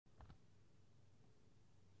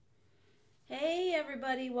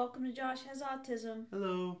everybody, welcome to Josh Has Autism.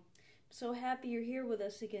 Hello. So happy you're here with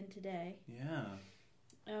us again today. Yeah.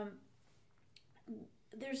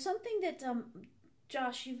 There's something that,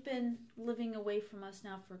 Josh, you've been living away from us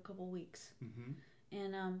now for a couple weeks. Mm-hmm.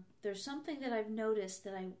 And there's something that I've noticed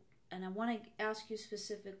that I want to ask you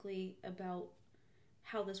specifically about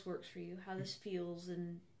how this works for you, how this feels,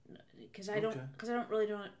 and because I don't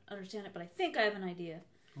understand it, but I think I have an idea.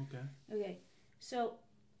 Okay. So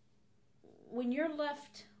when you're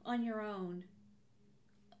left on your own,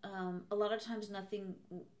 a lot of times nothing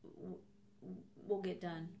will get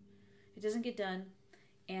done. It doesn't get done,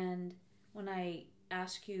 and when I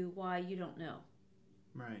ask you why, you don't know.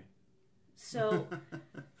 Right. So,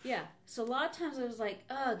 yeah. So a lot of times I was like,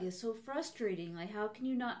 ugh, it's so frustrating. Like, how can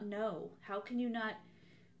you not know? How can you not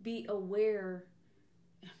be aware?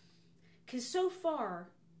 Because so far,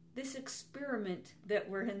 this experiment that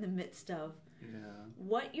we're in the midst of,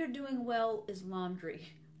 what you're doing well is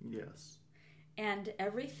laundry. Yes. And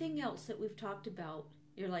everything else that we've talked about,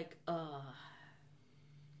 you're like, I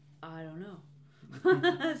don't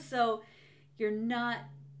know. So you're not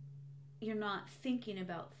thinking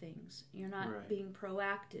about things. You're not being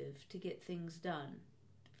proactive to get things done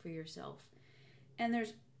for yourself.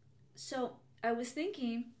 And so I was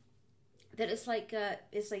thinking that it's like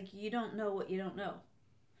you don't know what you don't know.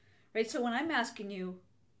 Right? So when I'm asking you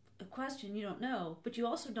a question, you don't know, but you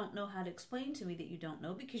also don't know how to explain to me that you don't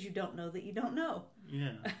know because you don't know that you don't know.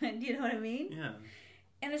 Yeah. Do you know what I mean? Yeah.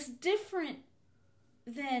 And it's different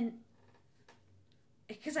than,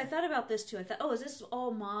 because I thought about this too. I thought, is this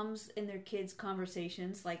all moms and their kids'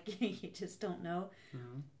 conversations? Like, you just don't know.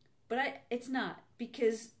 Mm-hmm. But it's not,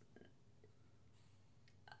 because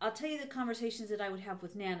I'll tell you the conversations that I would have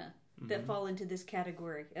with Nana that fall into this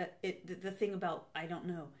category. The thing about I don't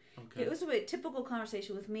know. Okay. It was a typical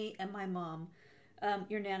conversation with me and my mom,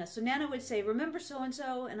 your Nana. So Nana would say, remember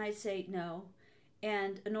so-and-so? And I'd say, no.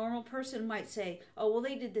 And a normal person might say, oh, well,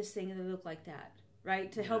 they did this thing and they look like that.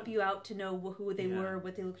 Right? To help you out to know who they were,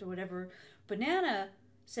 what they looked or whatever. But Nana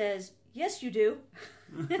says, yes, you do.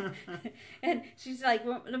 And she's like,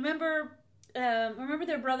 remember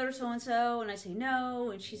their brother so-and-so? And I say, no.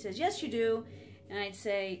 And she says, yes, you do. And I'd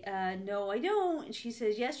say, no, I don't. And she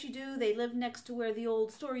says, yes, you do. They live next to where the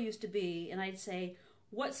old store used to be. And I'd say,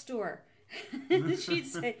 what store? And she'd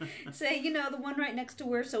say, the one right next to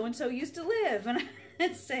where so-and-so used to live. And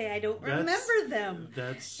I'd say, I don't remember them.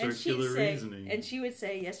 That's circular reasoning. And she would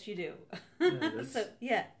say, yes, you do. Yeah, So,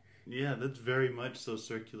 yeah. Yeah, that's very much so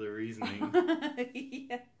circular reasoning.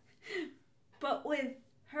 Yeah. But with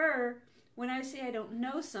her, when I say I don't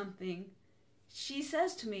know something, she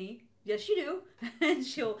says to me, yes, you do. And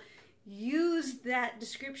she'll use that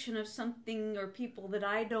description of something or people that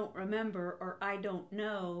I don't remember or I don't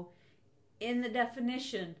know in the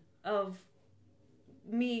definition of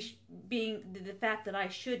me being the fact that I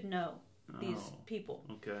should know these people.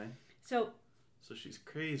 Okay. So she's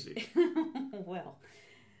crazy. Well,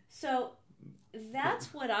 so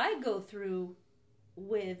that's what I go through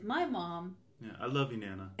with my mom. Yeah, I love you,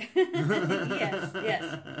 Nana.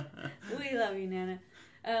 Yes. We love you, Nana.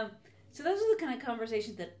 So those are the kind of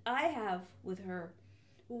conversations that I have with her.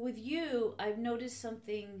 With you, I've noticed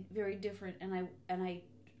something very different, and I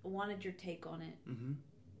wanted your take on it. Mm-hmm.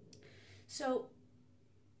 So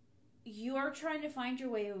you're trying to find your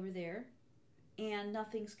way over there, and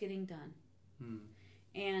nothing's getting done.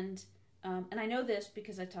 And I know this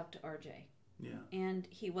because I talked to RJ. Yeah. And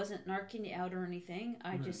he wasn't narking you out or anything.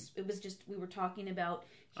 It was just, we were talking about...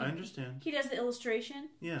 I understand. He does the illustration.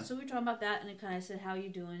 Yeah. So we were talking about that, and I kind of said, how you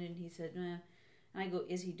doing? And he said, nah. And I go,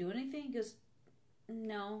 is he doing anything? He goes,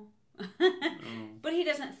 no. But he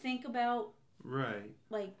doesn't think about... Right.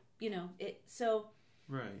 Like, it, so...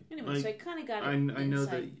 Right. Anyway, so I kind of got it I know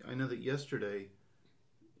that yesterday,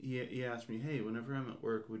 he asked me, hey, whenever I'm at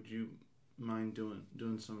work, would you mind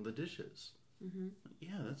doing some of the dishes? Mm-hmm.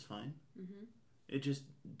 Yeah, that's fine. Mm-hmm. It just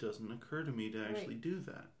doesn't occur to me to actually do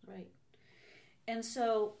that. Right. And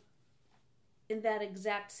so, in that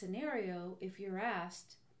exact scenario, if you're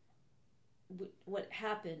asked what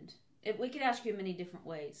happened, we could ask you in many different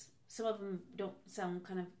ways. Some of them don't sound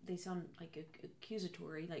they sound like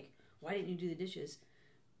accusatory, like, why didn't you do the dishes?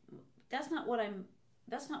 That's not what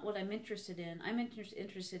I'm interested in. I'm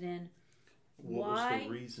interested in what was the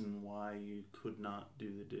reason why you could not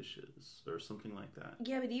do the dishes or something like that.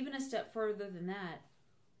 Yeah, but even a step further than that,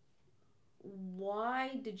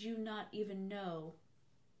 why did you not even know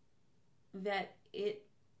that it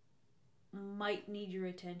might need your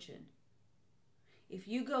attention? If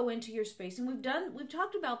you go into your space, and we've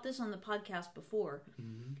talked about this on the podcast before,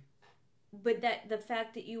 but that the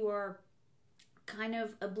fact that you are kind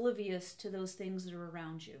of oblivious to those things that are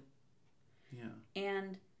around you. Yeah.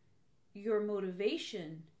 And your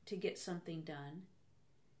motivation to get something done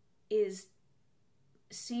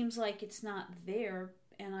seems like it's not there,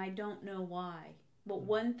 and I don't know why. But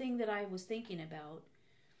one thing that I was thinking about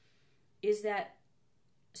is that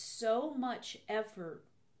so much effort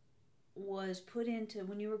was put into,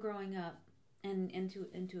 when you were growing up and into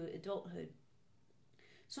adulthood,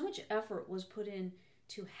 so much effort was put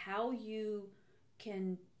into how you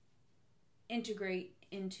can integrate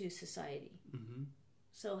into society. Mm-hmm.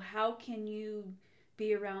 So how can you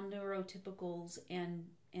be around neurotypicals and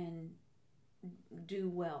do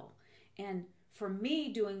well? And for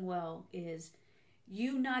me, doing well is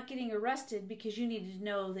you not getting arrested because you needed to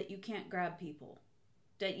know that you can't grab people.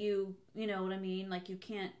 That you know what I mean? Like you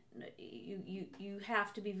can't, you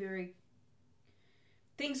have to be very,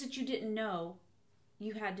 things that you didn't know,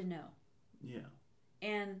 you had to know. Yeah.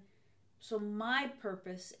 And so my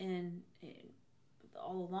purpose in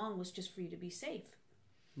all along was just for you to be safe.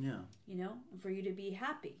 Yeah. You know, for you to be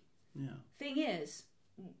happy. Yeah. Thing is,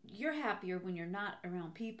 you're happier when you're not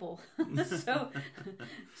around people.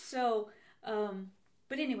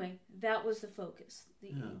 But anyway, that was the focus.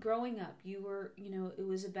 Growing up, you were, it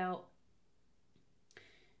was about.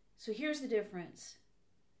 So here's the difference.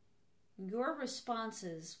 Your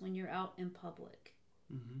responses when you're out in public,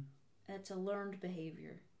 mm-hmm. that's a learned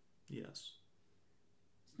behavior. Yes.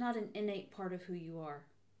 It's not an innate part of who you are.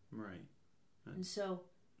 Right. And so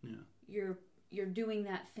you're doing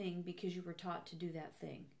that thing because you were taught to do that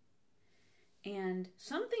thing. And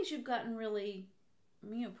some things you've gotten really,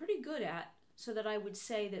 pretty good at, so that I would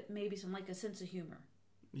say that maybe like a sense of humor.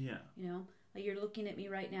 Yeah. Like you're looking at me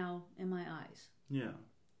right now in my eyes. Yeah.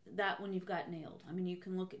 That one you've got nailed. I mean, you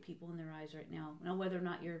can look at people in their eyes right now. Now, whether or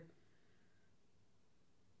not you're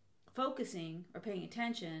focusing or paying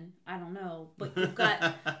attention, I don't know. But you've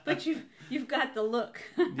got, you've got the look,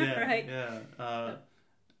 yeah, right? Yeah.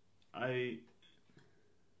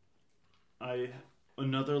 I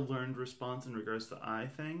another learned response in regards to the eye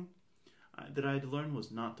thing that I had learned was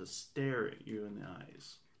not to stare at you in the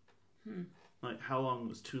eyes. Like how long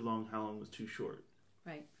was too long, how long was too short.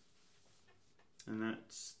 Right. And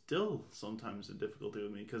that's still sometimes a difficulty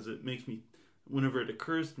with me because it makes me, whenever it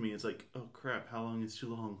occurs to me, it's like, oh crap, how long is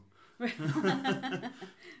too long?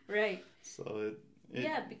 Right. So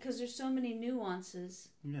yeah, because there's so many nuances.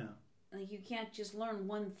 Yeah. Like you can't just learn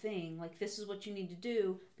one thing, like this is what you need to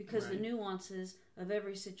do, because the nuances of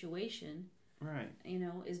every situation, right,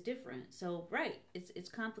 is different. So, it's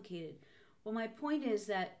complicated. Well, my point is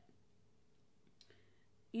that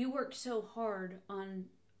you worked so hard on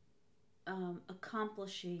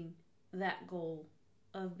accomplishing that goal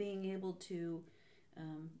of being able to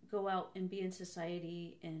go out and be in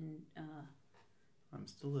society and I'm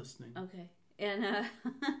still listening. Okay. And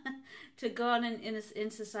to go on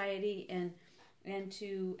in society and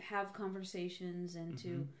to have conversations and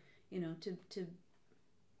to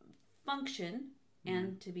function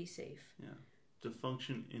and to be safe. Yeah. To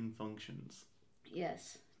function in functions.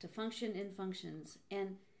 Yes. To function in functions.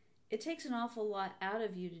 And it takes an awful lot out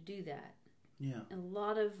of you to do that. Yeah. A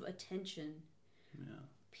lot of attention. Yeah.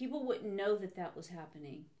 People wouldn't know that was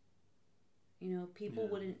happening. People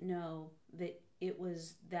wouldn't know that it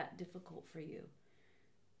was that difficult for you.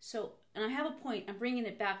 So, and I have a point. I'm bringing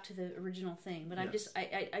it back to the original thing, but yes.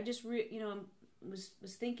 I just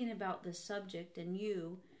was thinking about this subject and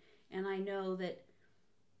you, and I know that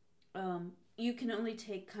you can only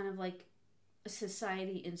take kind of like a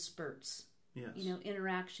society in spurts. Yes.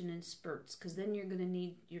 Interaction in spurts, because then you're going to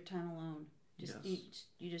need your time alone.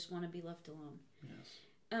 You just want to be left alone. Yes.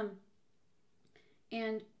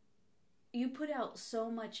 And you put out so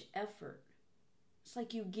much effort. It's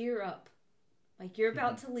like you gear up. Like you're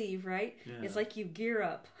about to leave, right? Yeah. It's like you gear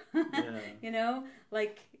up. Yeah.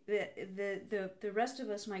 Like the rest of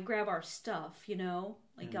us might grab our stuff,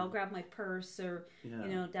 Like I'll grab my purse or,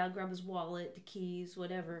 Dad grab his wallet, the keys,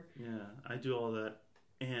 whatever. Yeah, I do all that,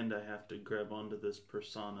 and I have to grab onto this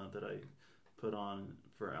persona that I put on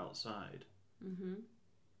for outside. Mm-hmm.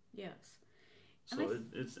 Yes. So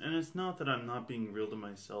it's not that I'm not being real to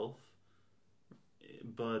myself,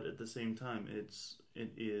 but at the same time,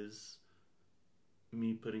 it is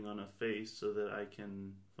me putting on a face so that I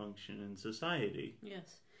can function in society.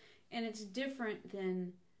 Yes, and it's different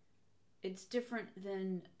than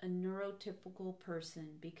a neurotypical person,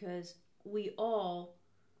 because we all,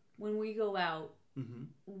 when we go out,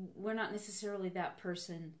 we're not necessarily that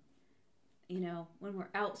person, when we're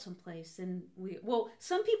out someplace, and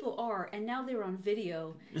some people are, and now they're on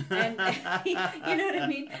video, and you know what I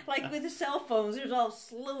mean? Like with the cell phones, there's all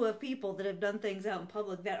slew of people that have done things out in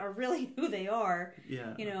public that are really who they are.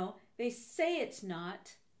 Yeah. They say it's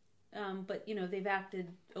not, but they've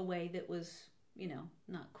acted a way that was,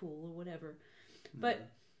 not cool or whatever. But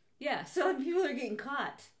yeah, so people are getting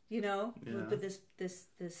caught, with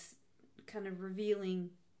this kind of revealing,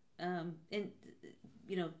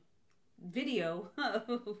 video of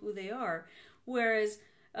who they are. Whereas,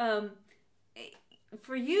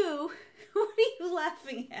 for you, what are you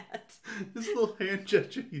laughing at? This little hand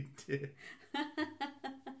gesture you did.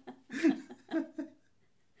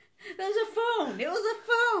 That was a phone. It was a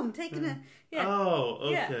phone taking a. Yeah. Oh,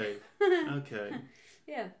 okay. Yeah. Okay.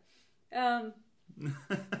 Yeah.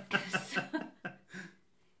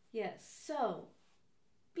 Yes. So,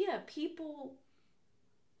 yeah, people.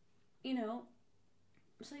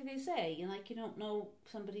 It's like they say, you don't know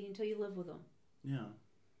somebody until you live with them. Yeah.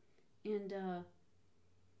 And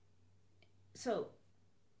so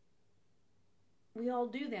we all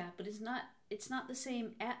do that, but it's not the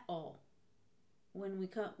same at all when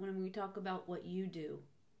we talk about what you do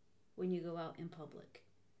when you go out in public.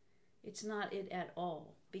 It's not it at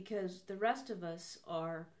all, because the rest of us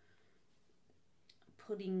are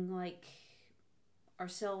putting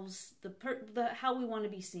ourselves the how we want to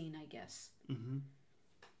be seen, I guess. Mm-hmm.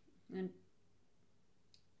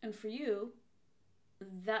 And for you,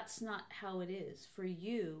 that's not how it is. For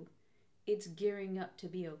you, it's gearing up to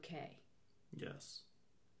be okay. Yes.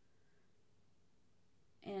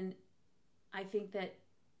 And I think that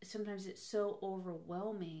sometimes it's so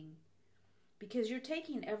overwhelming because you're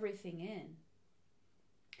taking everything in.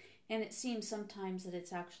 And it seems sometimes that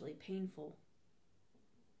it's actually painful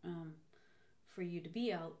for you to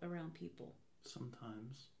be out around people.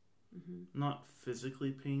 Sometimes. Mm-hmm. Not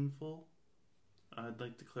physically painful. I'd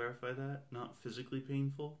like to clarify that. Not physically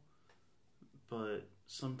painful. But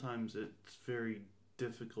sometimes it's very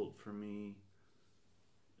difficult for me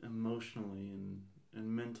emotionally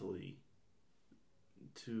and mentally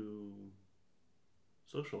to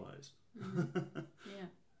socialize. Mm-hmm. Yeah.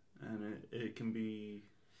 And it can be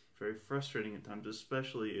very frustrating at times,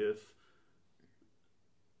 especially if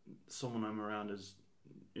someone I'm around is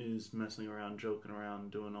messing around, joking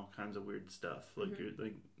around, doing all kinds of weird stuff,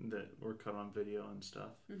 Mm-hmm. That we're caught on video and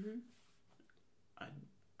stuff. Mm-hmm.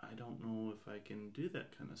 I don't know if I can do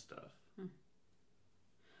that kind of stuff.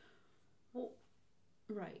 Well,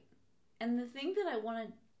 right. And the thing that I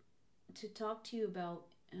wanted to talk to you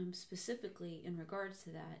about specifically in regards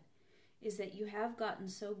to that is that you have gotten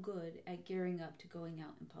so good at gearing up to going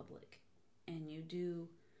out in public, and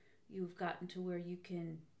you've gotten to where you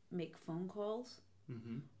can make phone calls.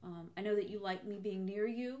 Mm-hmm. I know that you like me being near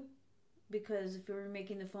you, because if you're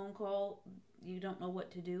making the phone call, you don't know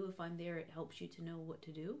what to do. If I'm there, it helps you to know what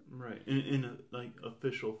to do. Right. In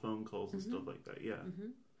official phone calls and Mm-hmm. stuff like that. Yeah.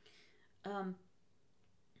 Mm-hmm.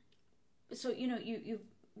 So you've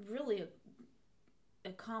really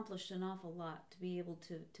accomplished an awful lot to be able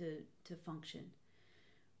to function.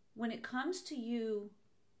 When it comes to you,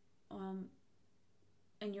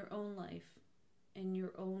 and your own life, and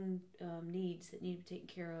your own needs that need to be taken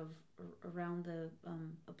care of around the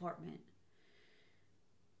apartment,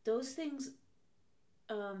 those things,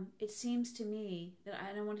 it seems to me that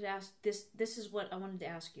I wanted to ask this is what I wanted to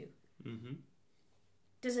ask you. Mm-hmm.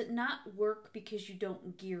 Does it not work because you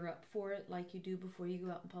don't gear up for it like you do before you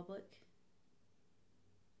go out in public?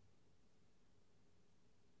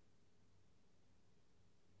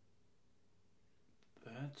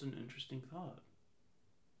 That's an interesting thought.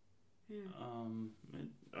 Yeah.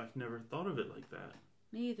 I've never thought of it like that.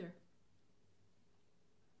 Me either.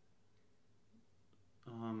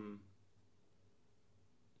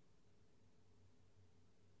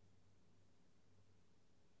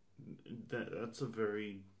 That's a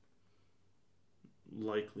very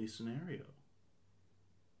likely scenario.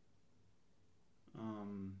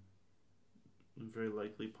 A very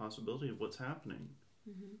likely possibility of what's happening.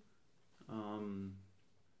 Mm-hmm.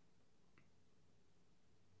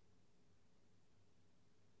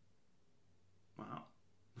 Wow.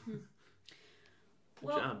 Hmm. Good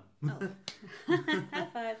Well, job. High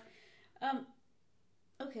five.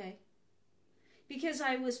 Okay. Because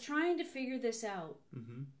I was trying to figure this out.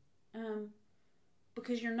 Mm-hmm.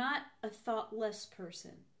 Because you're not a thoughtless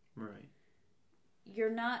person. Right. You're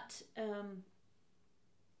not,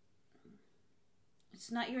 it's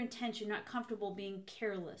not your intention. You're not comfortable being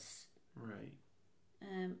careless. Right.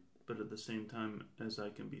 Um, But at the same time, as I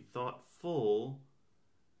can be thoughtful,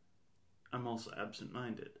 I'm also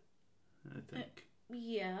absent-minded, I think.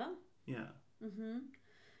 yeah. Yeah. Mm-hmm.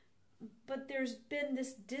 But there's been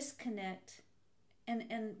this disconnect,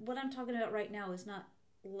 and what I'm talking about right now is not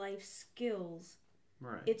life skills.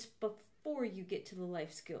 Right. It's before you get to the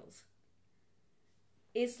life skills.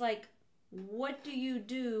 It's like, what do you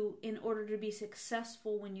do in order to be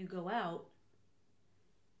successful when you go out?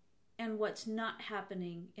 And what's not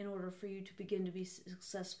happening in order for you to begin to be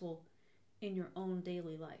successful in your own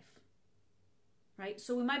daily life. Right?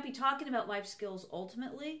 So we might be talking about life skills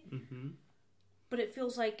ultimately, mm-hmm. but it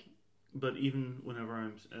feels like... But even whenever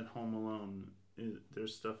I'm at home alone,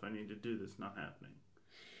 there's stuff I need to do that's not happening.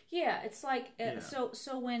 Yeah, it's like...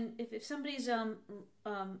 So when... If somebody's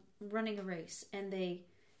running a race and they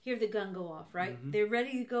hear the gun go off, right? Mm-hmm. They're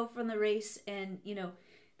ready to go from the race and,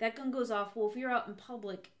 that gun goes off. Well, if you're out in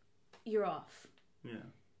public, you're off. Yeah.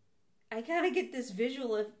 I gotta get this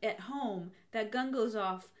visual of at home. That gun goes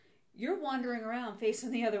off. You're wandering around facing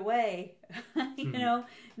the other way.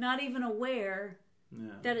 Not even aware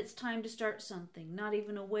that it's time to start something. Not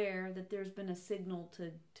even aware that there's been a signal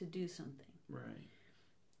to do something. Right.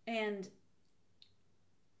 And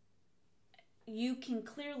you can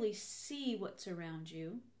clearly see what's around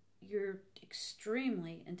you. You're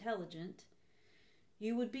extremely intelligent.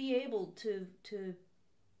 You would be able to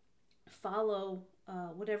follow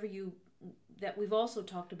whatever that we've also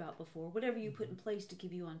talked about before, whatever you put in place to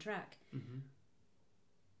keep you on track. Mm-hmm.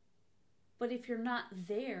 But if you're not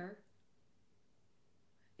there,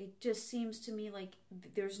 it just seems to me like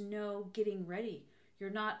there's no getting ready.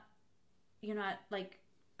 You're not like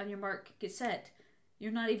on your mark, get set.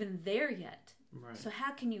 You're not even there yet. Right. So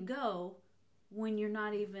how can you go when you're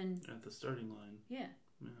not even at the starting line? Yeah.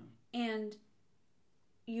 Yeah. And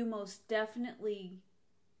you most definitely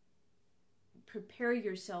prepare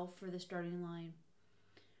yourself for the starting line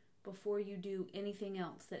before you do anything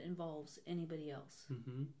else that involves anybody else.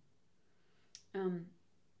 Mm-hmm.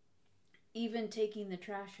 Even taking the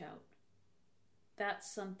trash out. That's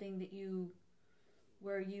something that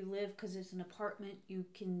where you live, because it's an apartment, you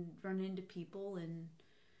can run into people, and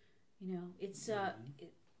it's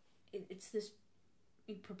it's this.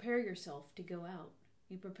 You prepare yourself to go out.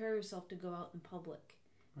 You prepare yourself to go out in public.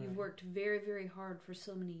 Right. You've worked very, very hard for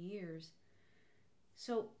so many years.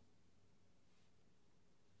 So,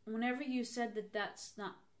 whenever you said that that's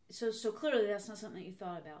not... So clearly that's not something that you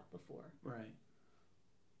thought about before. Right.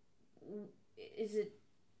 Is it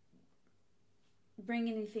bring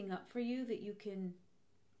anything up for you that you can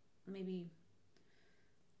maybe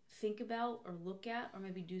think about or look at, or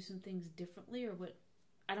maybe do some things differently, or what?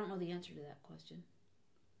 I don't know the answer to that question.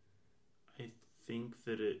 I think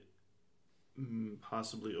that it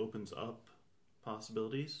possibly opens up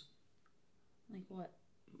possibilities. Like what?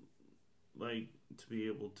 Like to be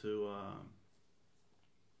able to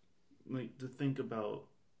to think about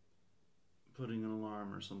putting an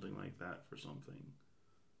alarm or something like that for something.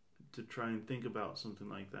 To try and think about something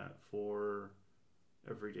like that for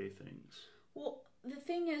everyday things. Well, the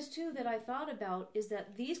thing is too that I thought about is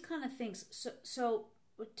that these kind of things, so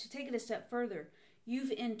to take it a step further,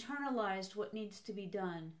 you've internalized what needs to be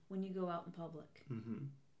done when you go out in public. Mm-hmm.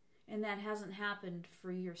 And that hasn't happened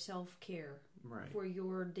for your self-care, right, for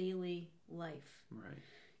your daily life. Right.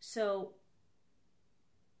 So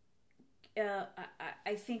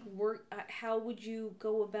I think how would you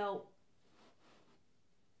go about...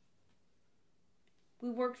 We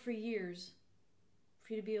worked for years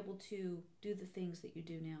for you to be able to do the things that you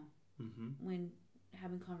do now. Mm-hmm. When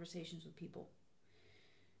having conversations with people.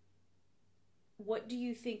 What do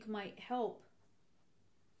you think might help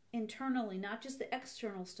internally, not just the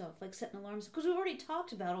external stuff like setting alarms? Because we've already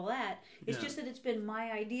talked about all that. It's just that it's been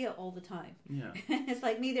my idea all the time. Yeah. It's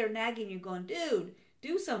like me there nagging you, going, dude,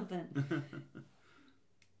 do something.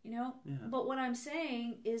 Yeah. But what I'm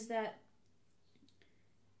saying is that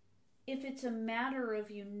if it's a matter of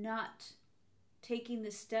you not taking the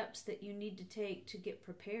steps that you need to take to get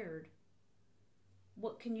prepared,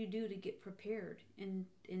 what can you do to get prepared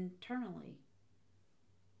internally?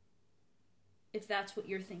 If that's what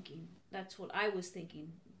you're thinking. That's what I was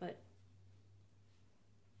thinking, but...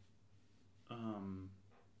 I'm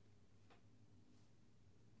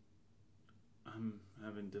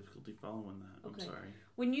having difficulty following that. Okay. I'm sorry.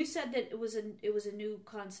 When you said that it was a new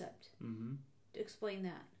concept, mm-hmm. Explain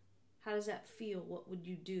that. How does that feel? What would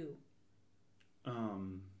you do?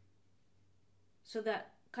 So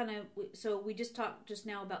that kind of... So we just talked just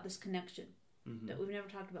now about this connection mm-hmm. that we've never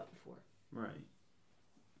talked about before. Right.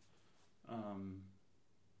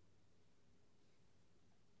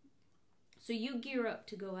 So you gear up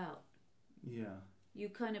to go out. Yeah. You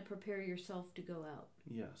kind of prepare yourself to go out.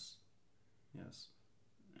 Yes.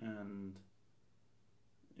 And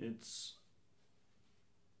it's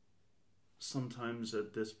sometimes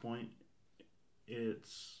at this point,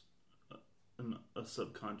 it's a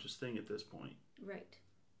subconscious thing at this point. Right.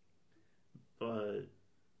 But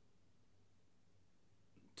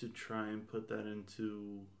to try and put that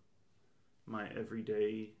into my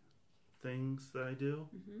everyday things that I do,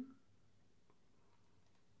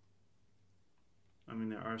 I mean,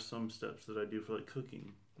 there are some steps that I do for like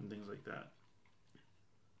cooking and things like that.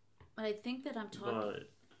 I think that I'm talking... But...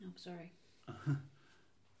 I'm sorry.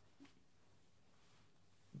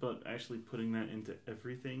 But actually putting that into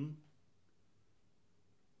everything,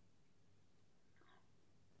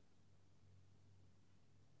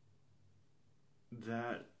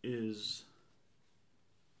 that is,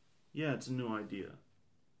 yeah, it's a new idea.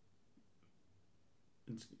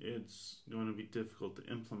 It's going to be difficult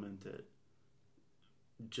to implement it,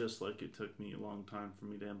 just like it took me a long time for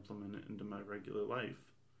me to implement it into my regular life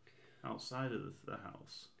outside of the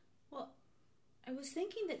house. Well, I was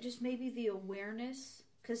thinking that just maybe the awareness,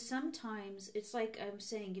 because sometimes it's like I'm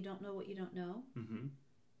saying, you don't know what you don't know. Mm-hmm.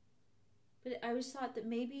 But I always thought that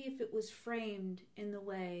maybe if it was framed in the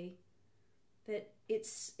way that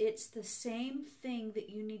it's the same thing that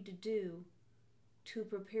you need to do to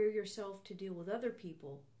prepare yourself to deal with other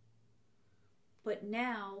people, but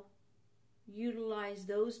now utilize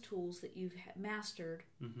those tools that you've mastered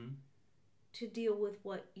to deal with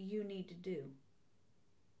what you need to do.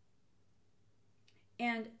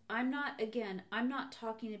 And I'm not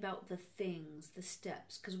talking about the things, the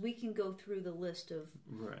steps, because we can go through the list of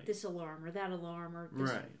this alarm or that alarm or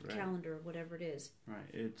this calendar or whatever it is. Right.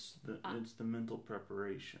 It's the mental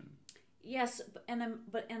preparation. Yes, and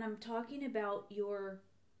I'm talking about your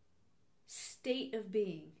state of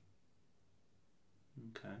being.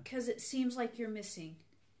 Okay. Because it seems like you're missing,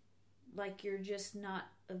 like you're just not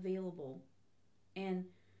available, and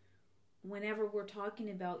whenever we're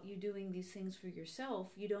talking about you doing these things for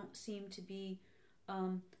yourself, you don't seem to be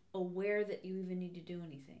aware that you even need to do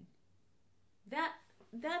anything.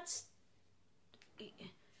 That's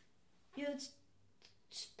it's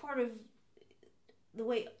just part of the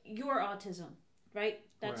way your autism, right?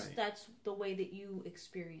 That's the way that you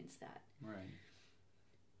experience that. Right.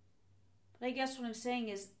 But I guess what I'm saying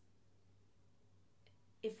is,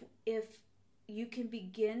 if you can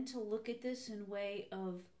begin to look at this in a way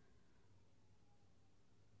of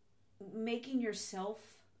making yourself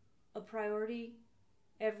a priority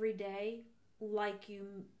every day, like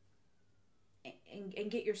you, and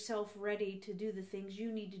get yourself ready to do the things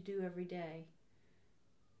you need to do every day,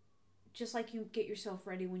 just like you get yourself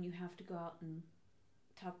ready when you have to go out and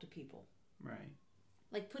talk to people. Right.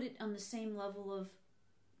 Like put it on the same level of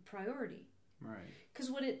priority. Right. Because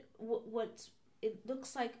what it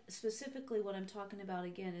looks like, specifically what I'm talking about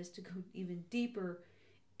again is to go even deeper,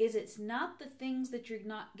 is it's not the things that you're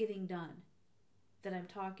not getting done that I'm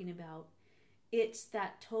talking about. It's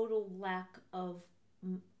that total lack of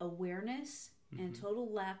awareness and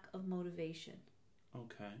total lack of motivation.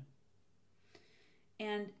 Okay.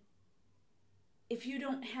 And if you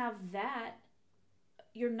don't have that,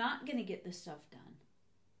 you're not going to get the stuff done.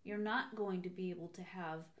 You're not going to be able to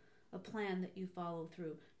have a plan that you follow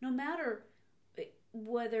through. No matter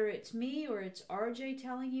whether it's me or it's RJ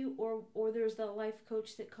telling you or there's the life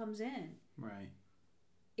coach that comes in. Right.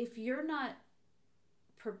 If you're not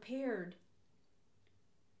prepared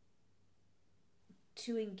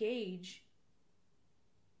to engage,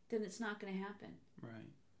 then it's not going to happen. Right.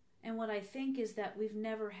 And what I think is that we've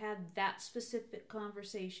never had that specific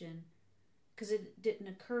conversation, because it didn't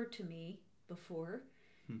occur to me before,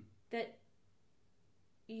 that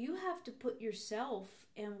you have to put yourself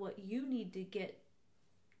and what you need to get,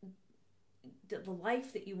 the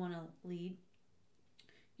life that you want to lead,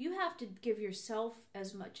 you have to give yourself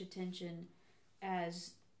as much attention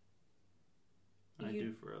as I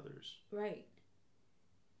do for others. Right.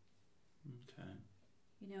 Okay.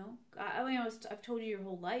 You know, I mean, I've told you your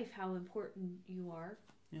whole life how important you are.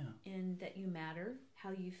 Yeah. And that you matter,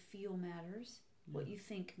 how you feel matters, what you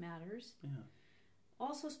think matters. Yeah.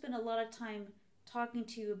 Also spent a lot of time talking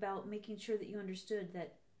to you about making sure that you understood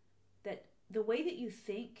that the way that you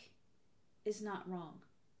think is not wrong.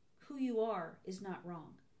 Who you are is not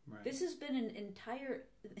wrong. Right. This has been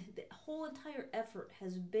the whole entire effort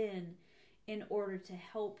has been in order to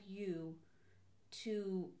help you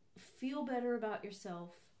to feel better about yourself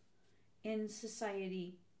in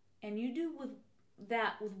society, and you do with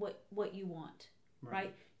what you want,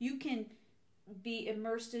 right? You can be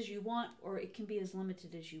immersed as you want, or it can be as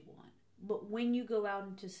limited as you want. But when you go out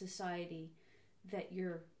into society, that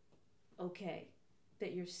you're okay,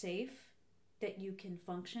 that you're safe, that you can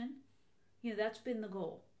function, that's been the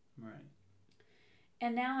goal. Right.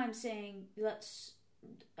 And now I'm saying, let's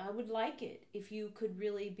I would like it if you could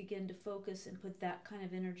really begin to focus and put that kind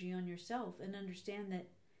of energy on yourself and understand that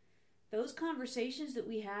those conversations that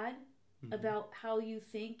we had about how you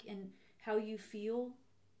think and how you feel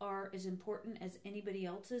are as important as anybody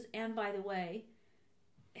else's. And by the way,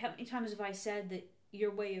 how many times have I said that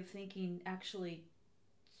your way of thinking actually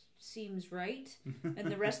seems right,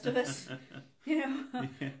 and the rest of us, are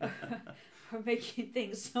making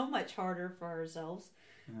things so much harder for ourselves,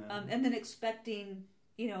 and then expecting,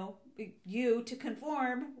 you to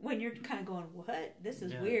conform when you're kind of going, what? This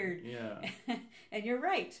is weird. Yeah. And you're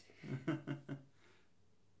right.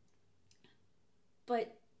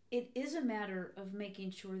 But it is a matter of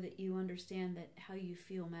making sure that you understand that how you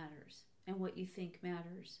feel matters and what you think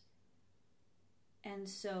matters. And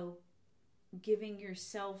so giving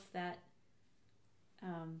yourself that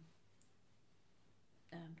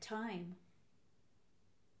time,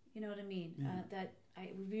 you know what I mean? Yeah.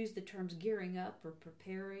 We've used the terms gearing up or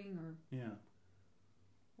preparing or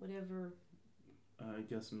whatever. I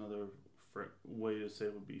guess another way to say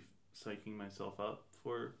it would be psyching myself up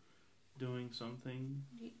for doing something.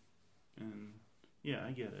 And yeah,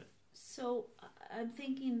 I get it. So I'm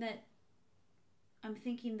thinking that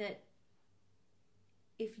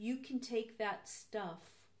if you can take that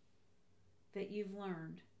stuff that you've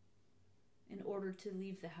learned in order to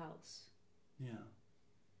leave the house,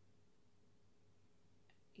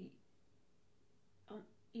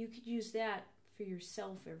 you could use that for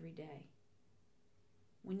yourself every day.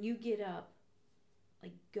 When you get up,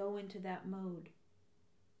 like, go into that mode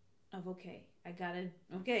of, okay,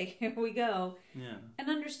 here we go. Yeah. And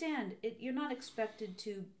understand, you're not expected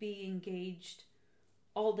to be engaged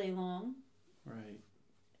all day long. Right.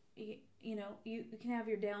 You can have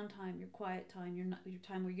your downtime, your quiet time, your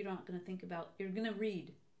time where you're not going to think about, you're going to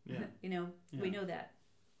read. Yeah. We know that.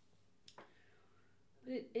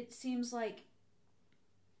 But it seems like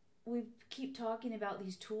we keep talking about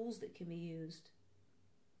these tools that can be used.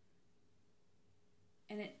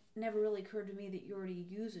 And it never really occurred to me that you already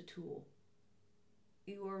use a tool.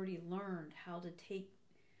 You already learned how to take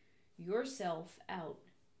yourself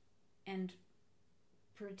out and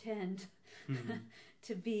pretend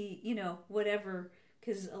to be, whatever,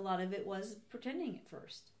 because a lot of it was pretending at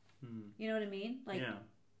first. You know what I mean? Like, yeah.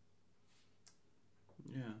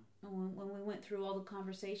 When we went through all the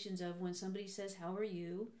conversations of when somebody says, "How are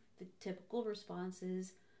you?" the typical response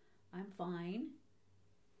is, "I'm fine."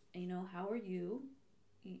 How are you?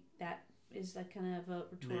 That is a kind of a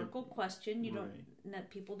rhetorical question. You don't.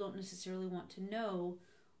 That people don't necessarily want to know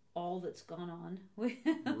all that's gone on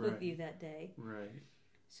with you that day. Right.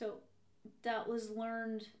 So that was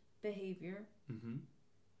learned behavior. Mm-hmm.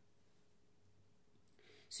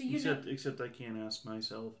 So except I can't ask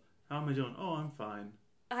myself, how am I doing? Oh, I'm fine.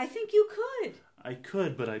 I think you could. I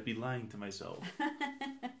could, but I'd be lying to myself.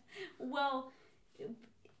 Well,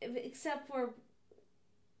 except for,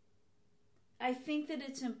 I think that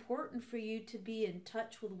it's important for you to be in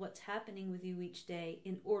touch with what's happening with you each day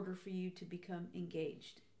in order for you to become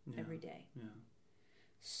engaged every day. Yeah.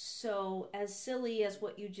 So, as silly as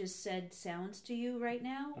what you just said sounds to you right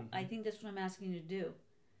now, I think that's what I'm asking you to do.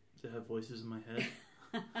 To have voices in my head?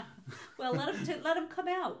 Well, let them come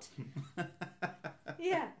out.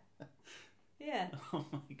 Yeah. Oh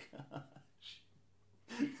my gosh.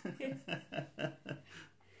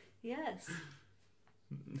 Yes.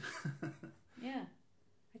 Yeah.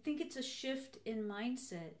 I think it's a shift in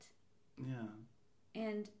mindset. Yeah.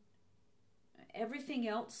 And everything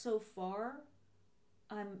else so far,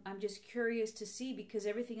 I'm just curious to see, because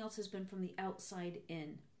everything else has been from the outside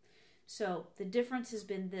in. So the difference has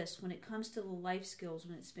been this: when it comes to the life skills,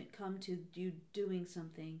 when it's come to you doing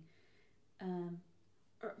something,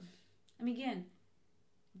 again,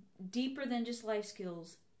 deeper than just life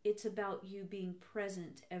skills, it's about you being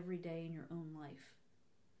present every day in your own life.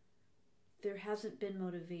 There hasn't been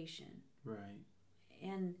motivation, right,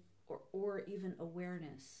 and or even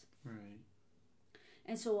awareness, right.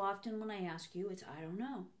 And so often when I ask you, it's, I don't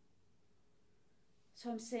know. So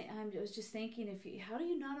I was just thinking, how do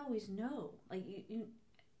you not always know? Like you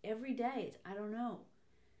every day, it's, I don't know.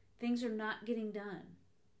 Things are not getting done,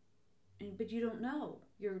 but you don't know.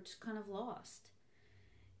 You're just kind of lost.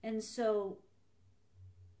 And so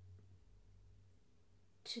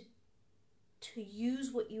to use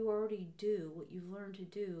what you already do, what you've learned to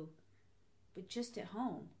do, but just at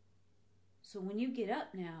home. So when you get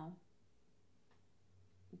up now,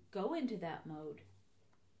 go into that mode.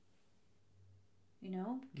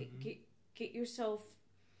 Get yourself.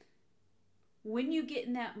 When you get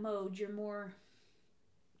in that mode, you're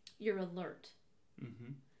alert,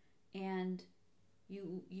 and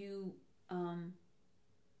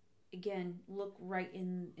again, look right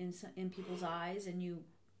in people's eyes, and you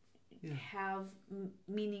have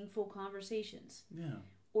meaningful conversations. Yeah.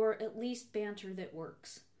 Or at least banter that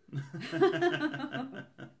works.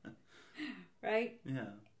 Right?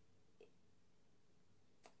 Yeah.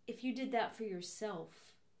 If you did that for yourself,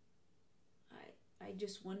 I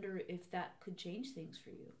just wonder if that could change things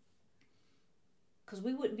for you. Because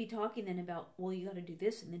we wouldn't be talking then about, well, you got to do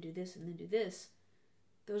this and then do this and then do this.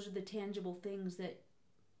 Those are the tangible things that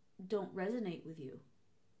don't resonate with you.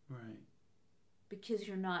 Right. Because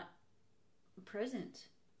you're not present.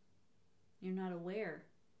 You're not aware.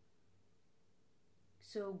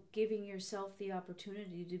 So giving yourself the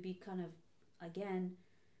opportunity to be kind of, again,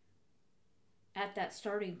 at that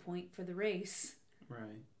starting point for the race.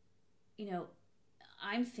 Right. You know,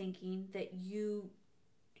 I'm thinking that you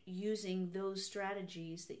using those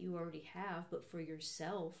strategies that you already have, but for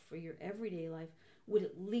yourself, for your everyday life, would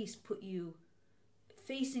at least put you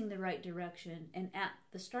facing the right direction and at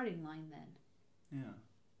the starting line then. Yeah.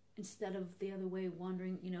 Instead of the other way,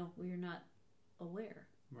 wandering, where you're not aware.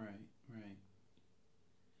 Right, right.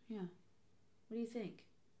 Yeah. What do you think?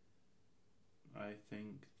 I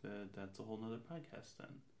think that's a whole nother podcast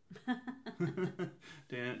then.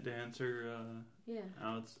 to answer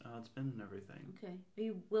how it's been and everything. Okay. Are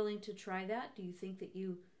you willing to try that? Do you think that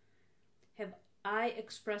you have I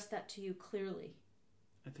expressed that to you clearly?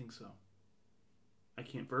 I think so. I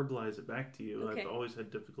can't verbalize it back to you. Okay. I've always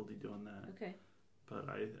had difficulty doing that. Okay. But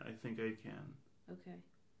I think I can. Okay.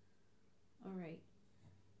 All right.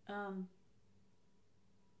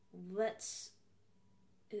 Let's,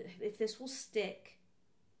 if this will stick,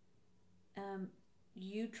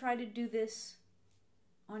 you try to do this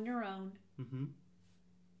on your own. Mm-hmm.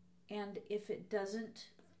 And if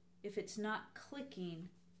it's not clicking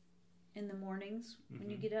in the mornings when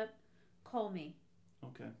you get up, call me.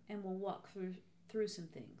 Okay. And we'll walk through some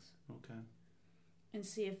things. Okay. And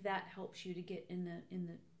see if that helps you to get in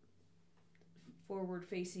the forward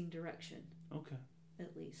facing direction. Okay.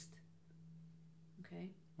 At least. Okay.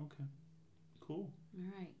 Okay. Cool.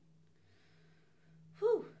 All right.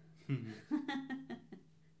 Whew.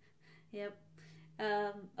 Yep.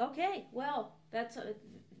 Okay. Well, that's.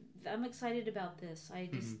 I'm excited about this. I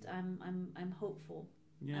just. I'm hopeful.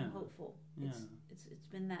 Yeah. I'm hopeful. Yeah. It's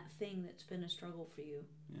been that thing that's been a struggle for you.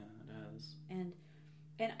 Yeah, it has.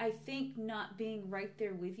 And I think not being right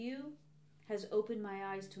there with you has opened my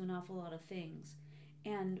eyes to an awful lot of things.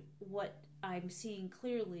 And what I'm seeing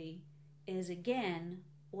clearly is, again,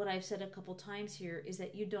 what I've said a couple times here, is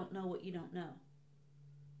that you don't know what you don't know.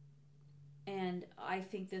 And I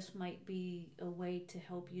think this might be a way to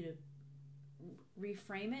help you to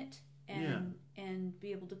reframe it and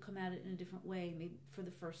be able to come at it in a different way, maybe for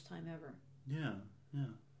the first time ever. Yeah,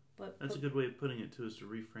 yeah. But that's a good way of putting it too, is to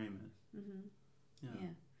reframe it. Mm-hmm. Yeah.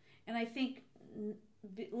 And I think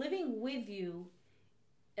living with you,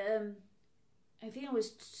 I think I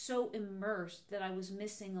was so immersed that I was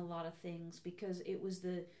missing a lot of things because it was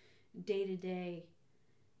the day-to-day,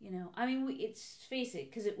 I mean, it's face it,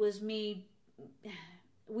 because it was me.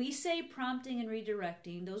 We say prompting and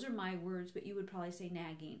redirecting. Those are my words, but you would probably say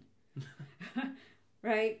nagging.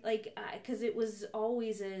 Right? Like, because it was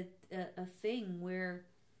always a thing where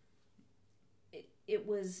it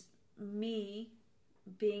was me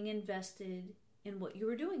being invested in what you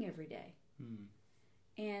were doing every day.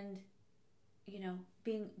 And,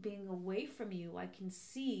 being away from you, I can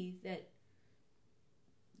see that,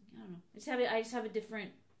 I don't know, I just have a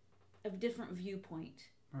different viewpoint.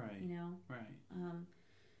 Right. Right.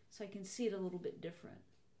 So I can see it a little bit different.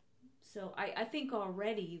 So I think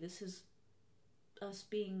already this is us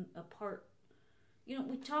being apart.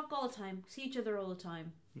 We talk all the time, see each other all the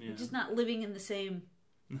time. Yeah. We're just not living in the same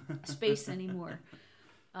space anymore.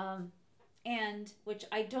 And which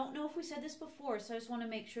I don't know if we said this before, so I just want to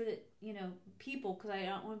make sure that, people, because I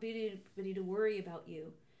don't want anybody to worry about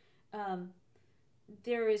you.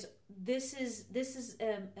 This is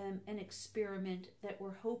an experiment that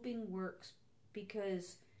we're hoping works,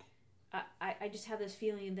 because I just have this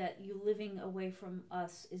feeling that you living away from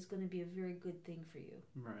us is going to be a very good thing for you.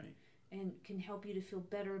 Right. And can help you to feel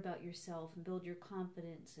better about yourself and build your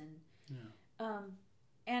confidence.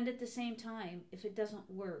 And at the same time, if it doesn't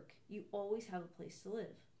work, you always have a place to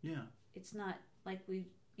live. Yeah. It's not like we.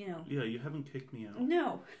 Yeah, you haven't kicked me out.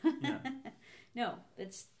 No. Yeah. No,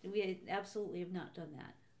 we absolutely have not done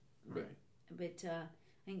that. But I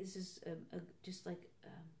think this is just like.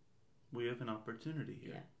 We have an opportunity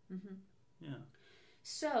here. Yeah. Mm-hmm. Yeah.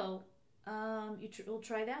 So, we'll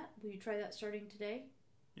try that. Will you try that starting today?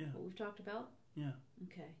 Yeah. What we've talked about? Yeah.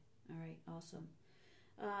 Okay. All right. Awesome.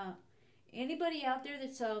 Anybody out there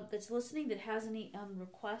that's listening that has any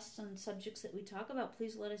requests on subjects that we talk about,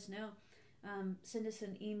 please let us know. Send us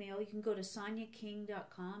an email. You can go to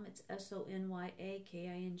sonyaking.com. It's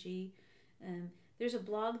SONYAKING. There's a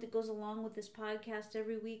blog that goes along with this podcast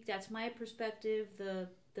every week. That's my perspective. The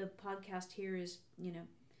podcast here is,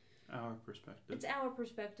 our perspective. It's our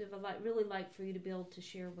perspective. I really like for you to be able to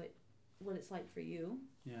share what it's like for you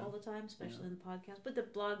all the time, especially in the podcast. But the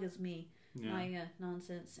blog is me, my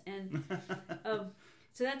nonsense, and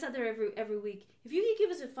so that's out there every week. If you could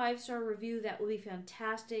give us a 5-star review, that would be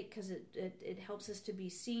fantastic because it helps us to be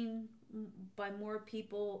seen by more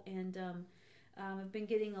people. And I've been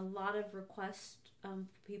getting a lot of requests for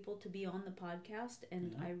people to be on the podcast,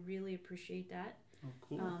 and I really appreciate that. Oh,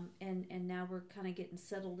 cool. And now we're kind of getting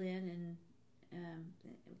settled in, and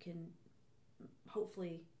can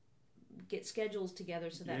hopefully get schedules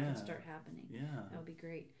together so that can start happening. Yeah, that would be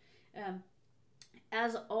great.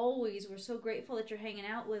 As always, we're so grateful that you're hanging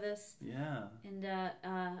out with us. Yeah. And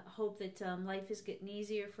hope that life is getting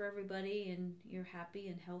easier for everybody, and you're happy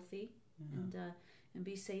and healthy, and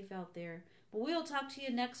be safe out there. But we'll talk to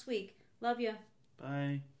you next week. Love you.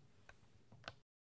 Bye.